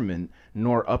discernment,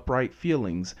 nor upright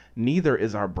feelings, neither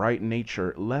is our bright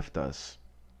nature left us.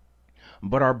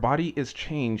 But our body is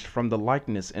changed from the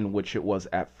likeness in which it was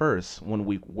at first when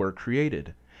we were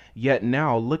created. Yet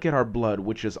now look at our blood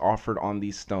which is offered on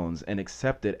these stones, and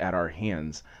accept it at our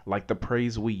hands, like the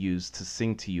praise we used to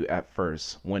sing to you at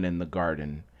first, when in the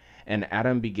garden." And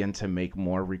Adam began to make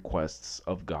more requests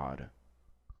of God.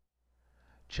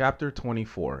 Chapter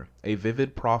 24. A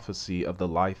vivid prophecy of the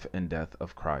life and death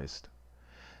of Christ.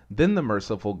 Then the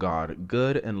merciful God,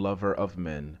 good and lover of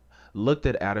men, looked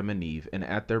at Adam and Eve, and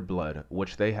at their blood,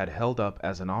 which they had held up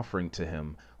as an offering to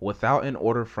him, without an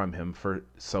order from him for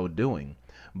so doing.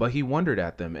 But he wondered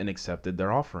at them, and accepted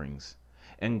their offerings.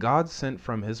 And God sent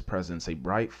from his presence a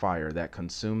bright fire that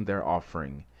consumed their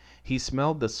offering. He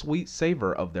smelled the sweet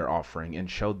savor of their offering, and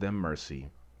showed them mercy.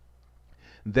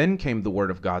 Then came the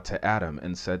word of God to Adam,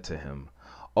 and said to him,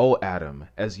 "O Adam,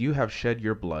 as you have shed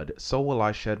your blood, so will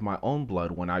I shed my own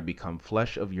blood when I become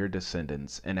flesh of your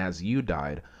descendants. And as you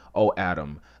died, O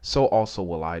Adam, so also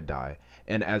will I die.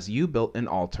 And as you built an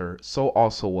altar, so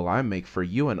also will I make for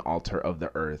you an altar of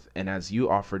the earth. And as you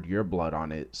offered your blood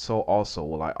on it, so also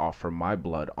will I offer my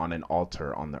blood on an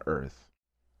altar on the earth.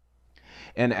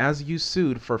 And as you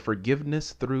sued for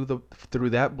forgiveness through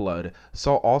that blood,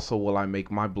 so also will I make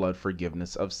my blood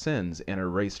forgiveness of sins, and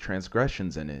erase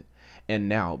transgressions in it. And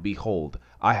now, behold,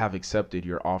 I have accepted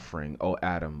your offering, O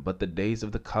Adam, but the days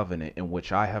of the covenant in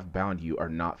which I have bound you are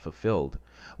not fulfilled.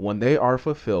 When they are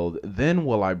fulfilled, then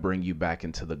will I bring you back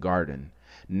into the garden.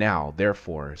 Now,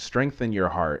 therefore, strengthen your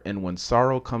heart, and when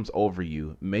sorrow comes over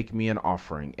you, make me an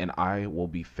offering, and I will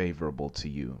be favorable to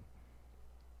you."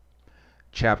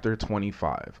 Chapter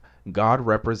 25. God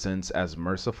represents as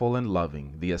merciful and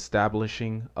loving, the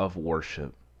establishing of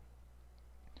worship.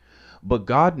 But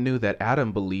God knew that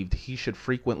Adam believed he should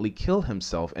frequently kill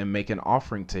himself and make an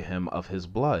offering to him of his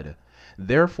blood.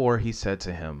 Therefore he said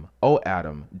to him, "O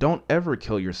Adam, don't ever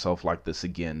kill yourself like this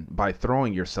again, by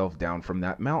throwing yourself down from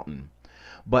that mountain."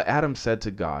 But Adam said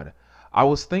to God, "I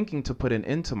was thinking to put an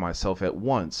end to myself at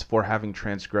once for having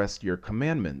transgressed your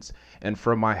commandments, and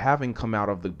for my having come out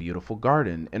of the beautiful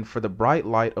garden, and for the bright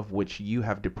light of which you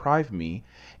have deprived me,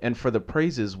 and for the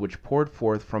praises which poured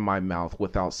forth from my mouth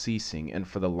without ceasing, and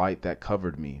for the light that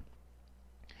covered me.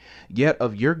 Yet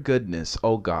of your goodness,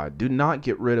 O God, do not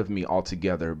get rid of me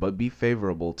altogether, but be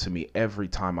favorable to me every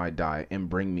time I die, and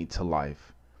bring me to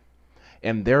life.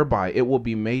 And thereby it will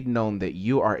be made known that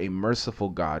you are a merciful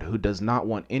God, who does not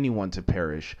want anyone to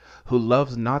perish, who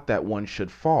loves not that one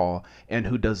should fall, and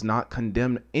who does not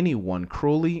condemn anyone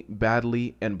cruelly,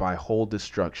 badly, and by whole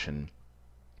destruction."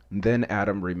 Then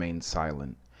Adam remained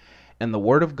silent. And the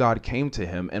word of God came to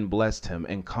him, and blessed him,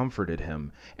 and comforted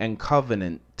him, and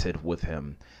covenanted with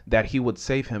him, that he would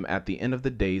save him at the end of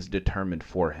the days determined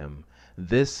for him.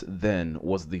 This, then,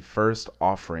 was the first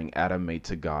offering Adam made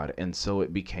to God, and so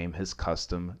it became his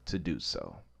custom to do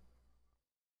so.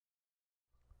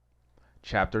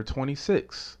 Chapter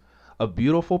 26. A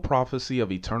beautiful prophecy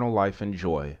of eternal life and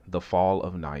joy, the fall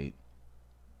of night.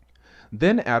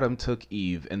 Then Adam took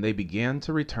Eve, and they began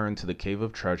to return to the cave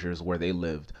of treasures where they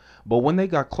lived. But when they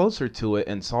got closer to it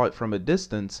and saw it from a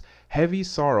distance, heavy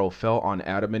sorrow fell on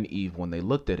Adam and Eve when they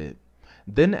looked at it.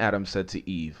 Then Adam said to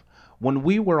Eve, "When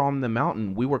we were on the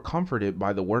mountain, we were comforted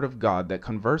by the word of God that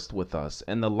conversed with us,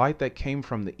 and the light that came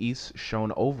from the east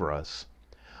shone over us.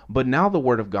 But now the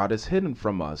word of God is hidden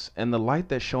from us, and the light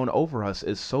that shone over us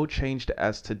is so changed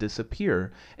as to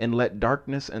disappear, and let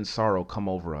darkness and sorrow come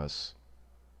over us.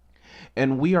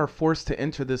 And we are forced to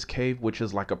enter this cave, which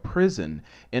is like a prison,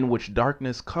 in which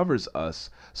darkness covers us,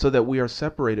 so that we are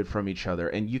separated from each other,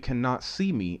 and you cannot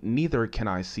see me, neither can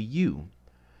I see you."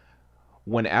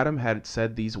 When Adam had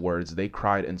said these words, they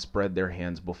cried and spread their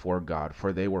hands before God,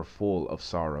 for they were full of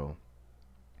sorrow.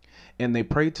 And they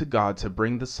prayed to God to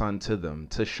bring the sun to them,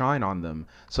 to shine on them,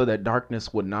 so that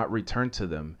darkness would not return to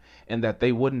them, and that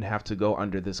they wouldn't have to go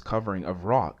under this covering of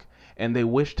rock. And they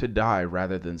wished to die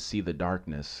rather than see the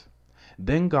darkness.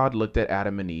 Then God looked at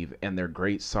Adam and Eve and their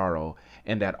great sorrow,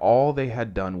 and at all they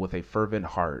had done with a fervent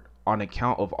heart, on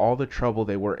account of all the trouble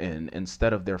they were in,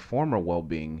 instead of their former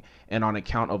well-being, and on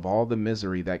account of all the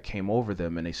misery that came over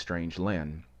them in a strange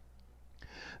land.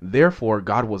 Therefore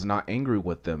God was not angry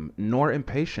with them, nor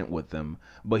impatient with them,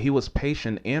 but he was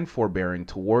patient and forbearing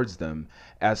towards them,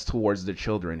 as towards the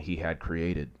children he had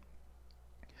created.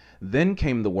 Then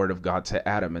came the word of God to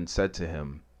Adam and said to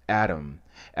him, "Adam,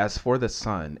 as for the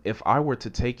sun, if I were to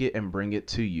take it and bring it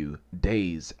to you,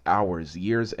 days, hours,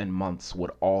 years, and months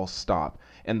would all stop,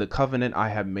 and the covenant I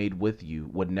have made with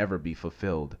you would never be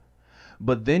fulfilled.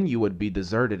 But then you would be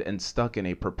deserted and stuck in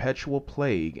a perpetual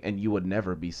plague, and you would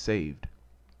never be saved.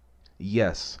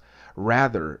 Yes,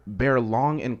 rather, bear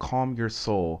long and calm your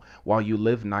soul while you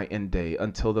live night and day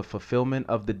until the fulfillment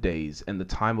of the days and the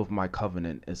time of my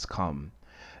covenant is come.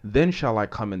 Then shall I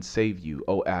come and save you,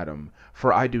 O Adam,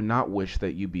 for I do not wish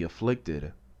that you be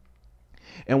afflicted.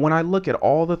 And when I look at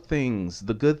all the things,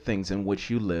 the good things in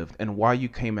which you lived, and why you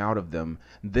came out of them,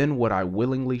 then would I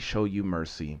willingly show you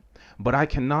mercy. But I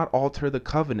cannot alter the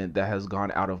covenant that has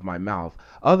gone out of my mouth,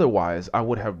 otherwise I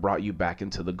would have brought you back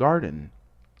into the garden.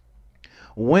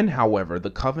 When, however, the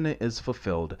covenant is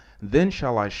fulfilled, then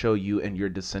shall I show you and your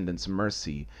descendants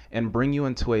mercy, and bring you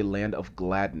into a land of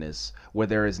gladness, where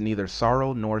there is neither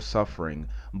sorrow nor suffering,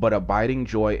 but abiding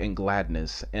joy and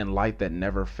gladness, and light that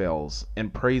never fails,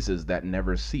 and praises that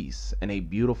never cease, and a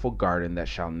beautiful garden that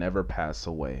shall never pass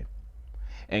away."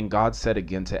 And God said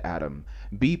again to Adam,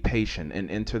 "Be patient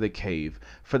and enter the cave,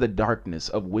 for the darkness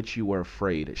of which you were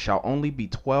afraid shall only be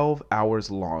 12 hours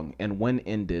long, and when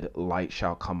ended, light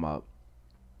shall come up."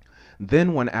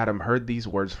 Then when Adam heard these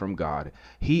words from God,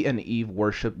 he and Eve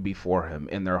worshipped before him,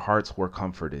 and their hearts were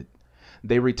comforted.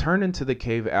 They returned into the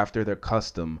cave after their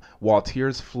custom, while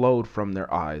tears flowed from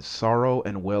their eyes, sorrow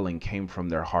and wailing came from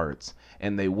their hearts,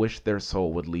 and they wished their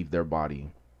soul would leave their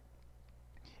body.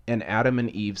 And Adam and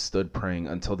Eve stood praying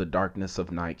until the darkness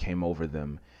of night came over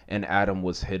them, and Adam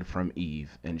was hid from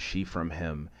Eve, and she from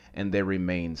him, and they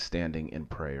remained standing in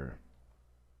prayer.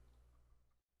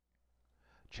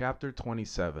 Chapter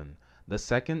 27. The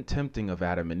second tempting of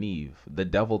Adam and Eve. The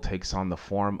devil takes on the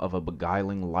form of a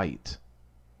beguiling light.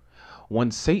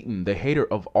 When Satan, the hater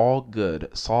of all good,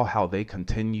 saw how they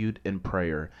continued in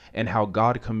prayer, and how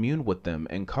God communed with them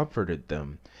and comforted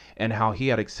them, and how he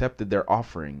had accepted their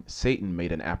offering, Satan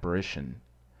made an apparition.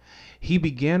 He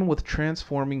began with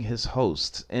transforming his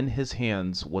hosts. In his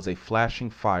hands was a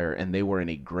flashing fire, and they were in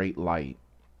a great light.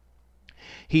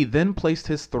 He then placed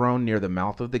his throne near the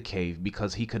mouth of the cave,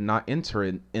 because he could not enter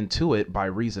into it by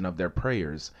reason of their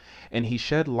prayers. And he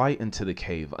shed light into the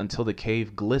cave, until the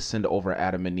cave glistened over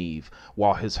Adam and Eve,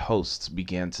 while his hosts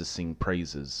began to sing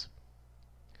praises.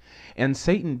 And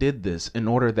Satan did this in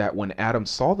order that when Adam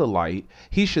saw the light,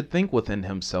 he should think within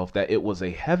himself that it was a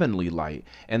heavenly light,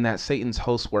 and that Satan's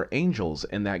hosts were angels,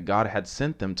 and that God had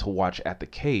sent them to watch at the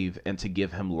cave and to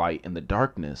give him light in the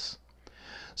darkness.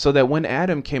 So that when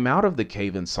Adam came out of the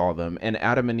cave and saw them, and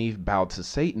Adam and Eve bowed to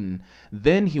Satan,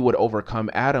 then he would overcome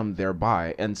Adam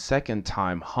thereby, and second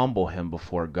time humble him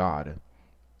before God.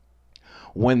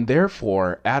 When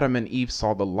therefore Adam and Eve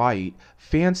saw the light,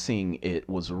 fancying it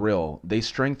was real, they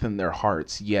strengthened their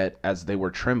hearts. Yet as they were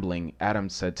trembling, Adam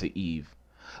said to Eve,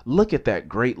 "Look at that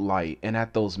great light, and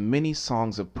at those many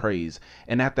songs of praise,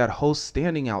 and at that host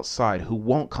standing outside who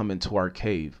won't come into our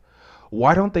cave.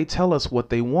 Why don't they tell us what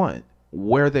they want,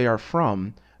 where they are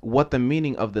from, what the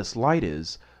meaning of this light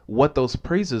is, what those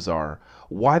praises are,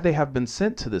 why they have been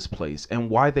sent to this place, and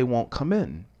why they won't come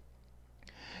in?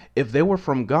 If they were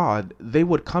from God, they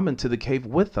would come into the cave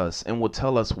with us and would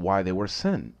tell us why they were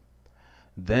sent."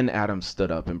 Then Adam stood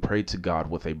up and prayed to God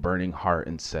with a burning heart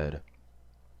and said,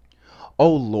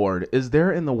 "O Lord, is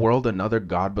there in the world another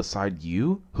God beside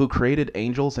you, who created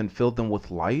angels and filled them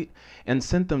with light, and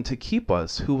sent them to keep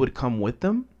us, who would come with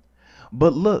them?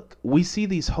 But look, we see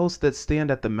these hosts that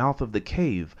stand at the mouth of the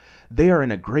cave. They are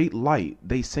in a great light,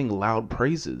 they sing loud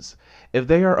praises. If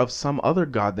they are of some other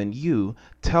god than you,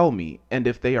 tell me, and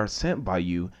if they are sent by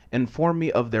you, inform me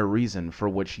of their reason for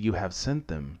which you have sent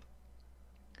them."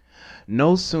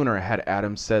 No sooner had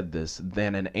Adam said this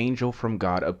than an angel from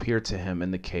God appeared to him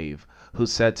in the cave, who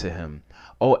said to him,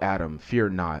 "O Adam, fear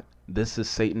not. This is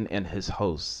Satan and his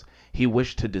hosts. He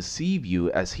wished to deceive you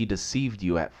as he deceived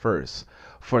you at first.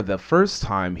 For the first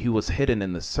time he was hidden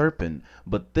in the serpent,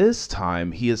 but this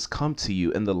time he has come to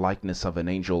you in the likeness of an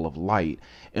angel of light,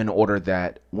 in order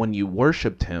that, when you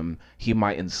worshipped him, he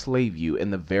might enslave you in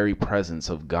the very presence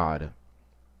of God."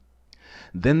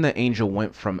 Then the angel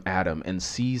went from Adam and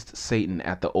seized Satan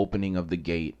at the opening of the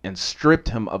gate, and stripped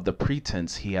him of the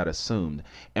pretense he had assumed,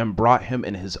 and brought him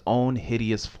in his own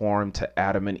hideous form to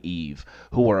Adam and Eve,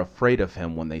 who were afraid of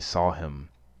him when they saw him.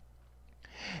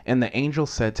 And the angel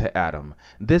said to Adam,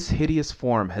 "This hideous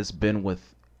form has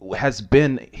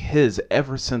been his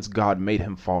ever since God made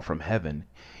him fall from heaven.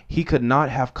 He could not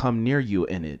have come near you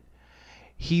in it.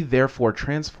 He therefore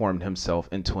transformed himself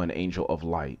into an angel of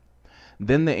light."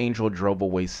 Then the angel drove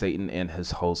away Satan and his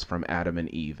hosts from Adam and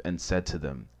Eve, and said to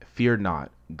them, "Fear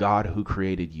not, God who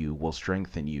created you will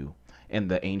strengthen you." And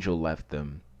the angel left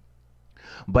them.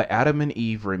 But Adam and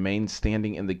Eve remained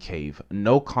standing in the cave.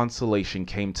 No consolation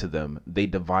came to them. They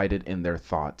divided in their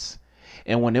thoughts.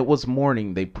 And when it was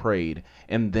morning, they prayed,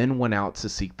 and then went out to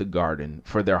seek the garden,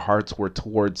 for their hearts were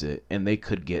towards it, and they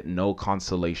could get no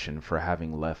consolation for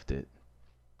having left it.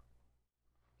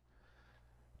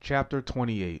 Chapter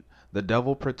 28. The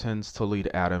devil pretends to lead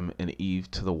Adam and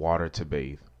Eve to the water to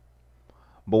bathe.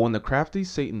 But when the crafty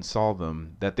Satan saw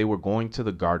them, that they were going to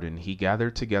the garden, he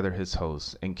gathered together his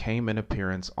hosts, and came in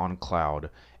appearance on cloud,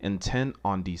 intent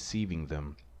on deceiving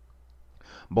them.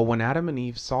 But when Adam and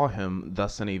Eve saw him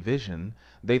thus in a vision,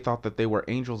 they thought that they were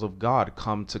angels of God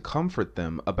come to comfort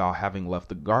them about having left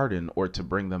the garden, or to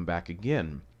bring them back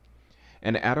again.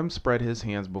 And Adam spread his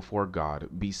hands before God,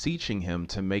 beseeching him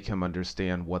to make him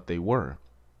understand what they were.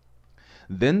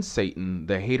 Then Satan,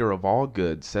 the hater of all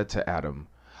good, said to Adam,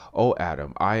 "O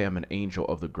Adam, I am an angel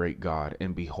of the great God,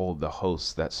 and behold the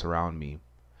hosts that surround me.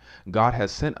 God has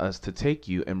sent us to take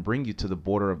you and bring you to the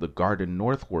border of the garden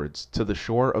northwards, to the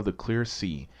shore of the clear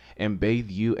sea, and bathe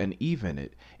you and Eve in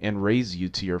it, and raise you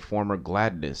to your former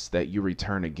gladness, that you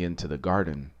return again to the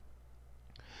garden."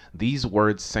 These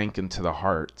words sank into the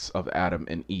hearts of Adam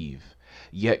and Eve.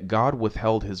 Yet God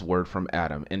withheld his word from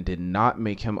Adam, and did not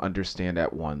make him understand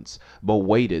at once, but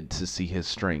waited to see his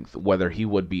strength, whether he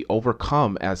would be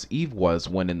overcome as Eve was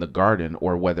when in the garden,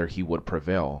 or whether he would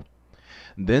prevail.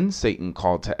 Then Satan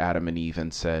called to Adam and Eve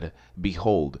and said,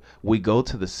 "Behold, we go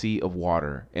to the sea of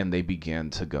water." And they began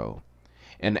to go.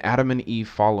 And Adam and Eve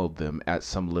followed them at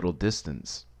some little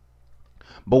distance.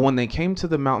 But when they came to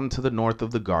the mountain to the north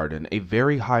of the garden, a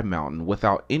very high mountain,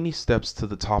 without any steps to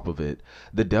the top of it,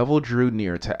 the devil drew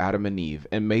near to Adam and Eve,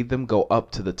 and made them go up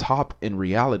to the top in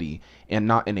reality, and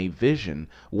not in a vision,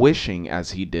 wishing,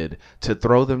 as he did, to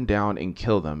throw them down and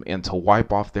kill them, and to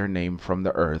wipe off their name from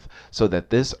the earth, so that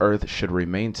this earth should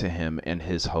remain to him and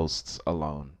his hosts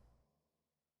alone.